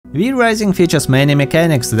Vrising features many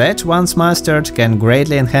mechanics that, once mastered, can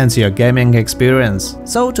greatly enhance your gaming experience.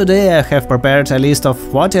 So today I have prepared a list of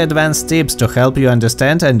 40 advanced tips to help you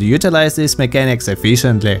understand and utilize these mechanics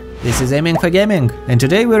efficiently. This is Aiming for Gaming, and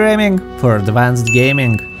today we're aiming for advanced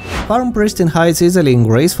gaming. Farm pristine heights easily in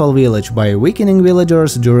Graceful Village by weakening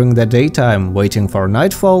villagers during the daytime, waiting for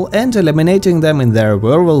nightfall and eliminating them in their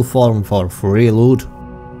werewolf form for free loot.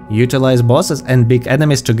 Utilize bosses and big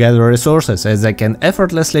enemies to gather resources, as they can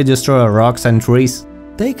effortlessly destroy rocks and trees.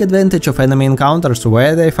 Take advantage of enemy encounters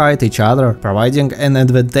where they fight each other, providing an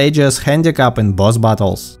advantageous handicap in boss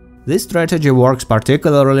battles. This strategy works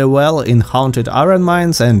particularly well in haunted iron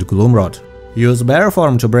mines and Gloomrot. Use bear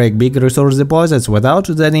form to break big resource deposits without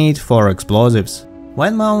the need for explosives.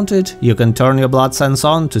 When mounted, you can turn your blood sense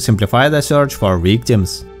on to simplify the search for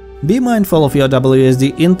victims. Be mindful of your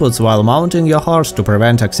WSD inputs while mounting your horse to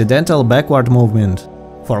prevent accidental backward movement.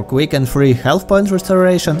 For quick and free health point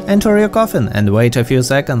restoration, enter your coffin and wait a few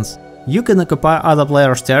seconds. You can occupy other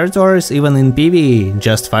players' territories even in PvE,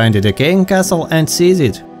 just find a decaying castle and seize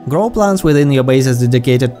it. Grow plants within your base's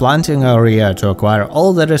dedicated planting area to acquire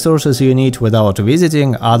all the resources you need without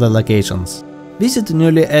visiting other locations. Visit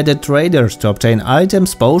newly added traders to obtain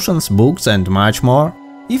items, potions, books and much more.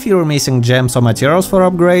 If you're missing gems or materials for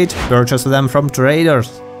upgrade, purchase them from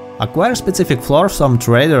traders. Acquire specific floors from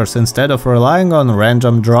traders instead of relying on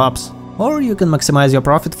random drops. Or you can maximize your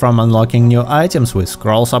profit from unlocking new items with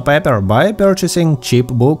scrolls or paper by purchasing cheap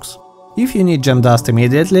books. If you need gem dust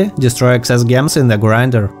immediately, destroy excess gems in the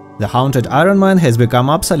grinder. The haunted iron mine has become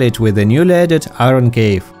obsolete with the newly added iron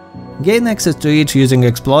cave. Gain access to it using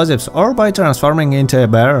explosives or by transforming into a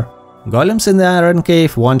bear. Golems in the iron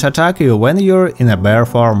cave won't attack you when you're in a bear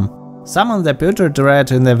form. Summon the putrid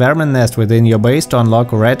rat in the vermin nest within your base to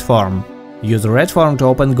unlock rat form. Use rat form to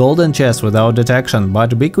open golden chests without detection,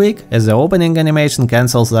 but be quick, as the opening animation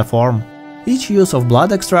cancels the form. Each use of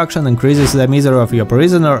blood extraction increases the misery of your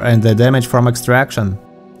prisoner and the damage from extraction.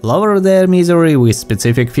 Lower their misery with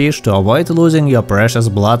specific fish to avoid losing your precious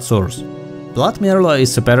blood source. Blood Merlo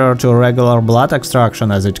is superior to regular blood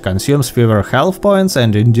extraction as it consumes fewer health points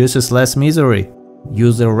and induces less misery.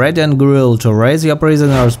 Use the Radiant Grill to raise your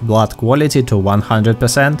prisoner's blood quality to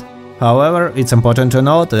 100%. However, it's important to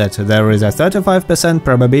note that there is a 35%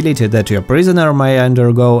 probability that your prisoner may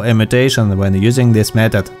undergo a mutation when using this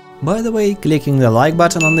method. By the way, clicking the like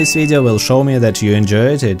button on this video will show me that you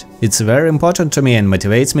enjoyed it. It's very important to me and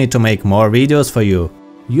motivates me to make more videos for you.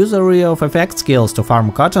 Use Area of Effect skills to farm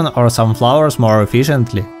cotton or sunflowers more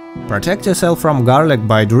efficiently. Protect yourself from garlic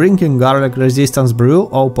by drinking garlic resistance brew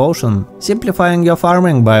or potion, simplifying your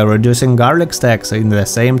farming by reducing garlic stacks in the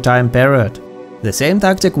same time period. The same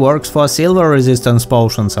tactic works for silver resistance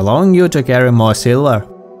potions, allowing you to carry more silver.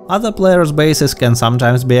 Other players' bases can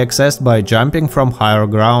sometimes be accessed by jumping from higher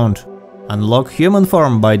ground. Unlock human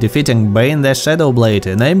form by defeating Bane the Shadowblade,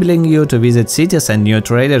 enabling you to visit cities and new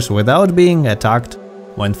traders without being attacked.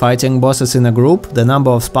 When fighting bosses in a group, the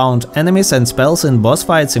number of spawned enemies and spells in boss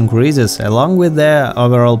fights increases, along with their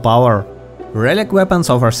overall power. Relic weapons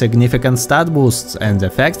offer significant stat boosts and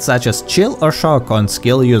effects such as chill or shock on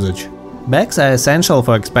skill usage. Bags are essential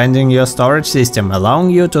for expanding your storage system, allowing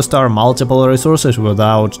you to store multiple resources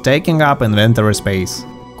without taking up inventory space.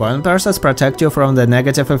 Coin purses protect you from the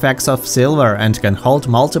negative effects of silver and can hold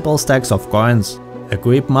multiple stacks of coins.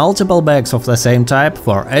 Equip multiple bags of the same type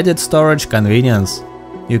for added storage convenience.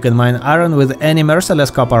 You can mine iron with any merciless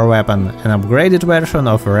copper weapon, an upgraded version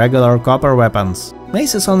of regular copper weapons.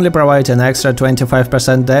 Maces only provide an extra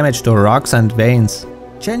 25% damage to rocks and veins.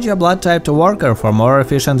 Change your blood type to worker for more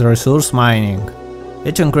efficient resource mining.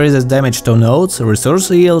 It increases damage to nodes, resource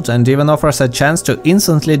yield, and even offers a chance to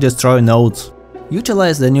instantly destroy nodes.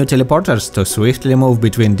 Utilize the new teleporters to swiftly move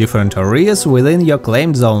between different areas within your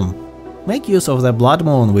claimed zone. Make use of the Blood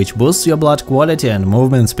Moon, which boosts your blood quality and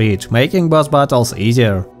movement speed, making boss battles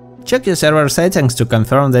easier. Check your server settings to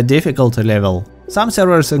confirm the difficulty level. Some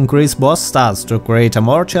servers increase boss stats to create a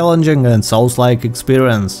more challenging and Souls-like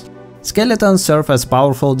experience. Skeletons serve as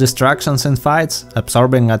powerful distractions in fights,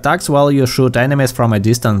 absorbing attacks while you shoot enemies from a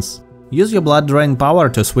distance. Use your blood drain power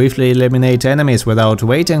to swiftly eliminate enemies without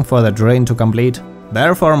waiting for the drain to complete.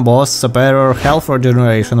 Bear form boasts superior health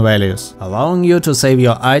regeneration values, allowing you to save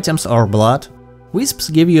your items or blood. Wisps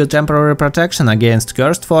give you temporary protection against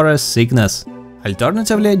cursed forest sickness.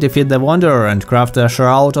 Alternatively, defeat the Wanderer and craft a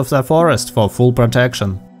Shroud of the Forest for full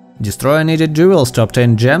protection. Destroy needed jewels to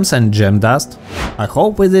obtain gems and gem dust. I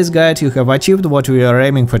hope with this guide you have achieved what we are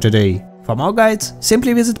aiming for today. For more guides,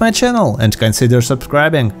 simply visit my channel and consider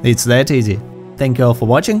subscribing, it's that easy. Thank you all for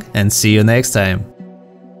watching and see you next time.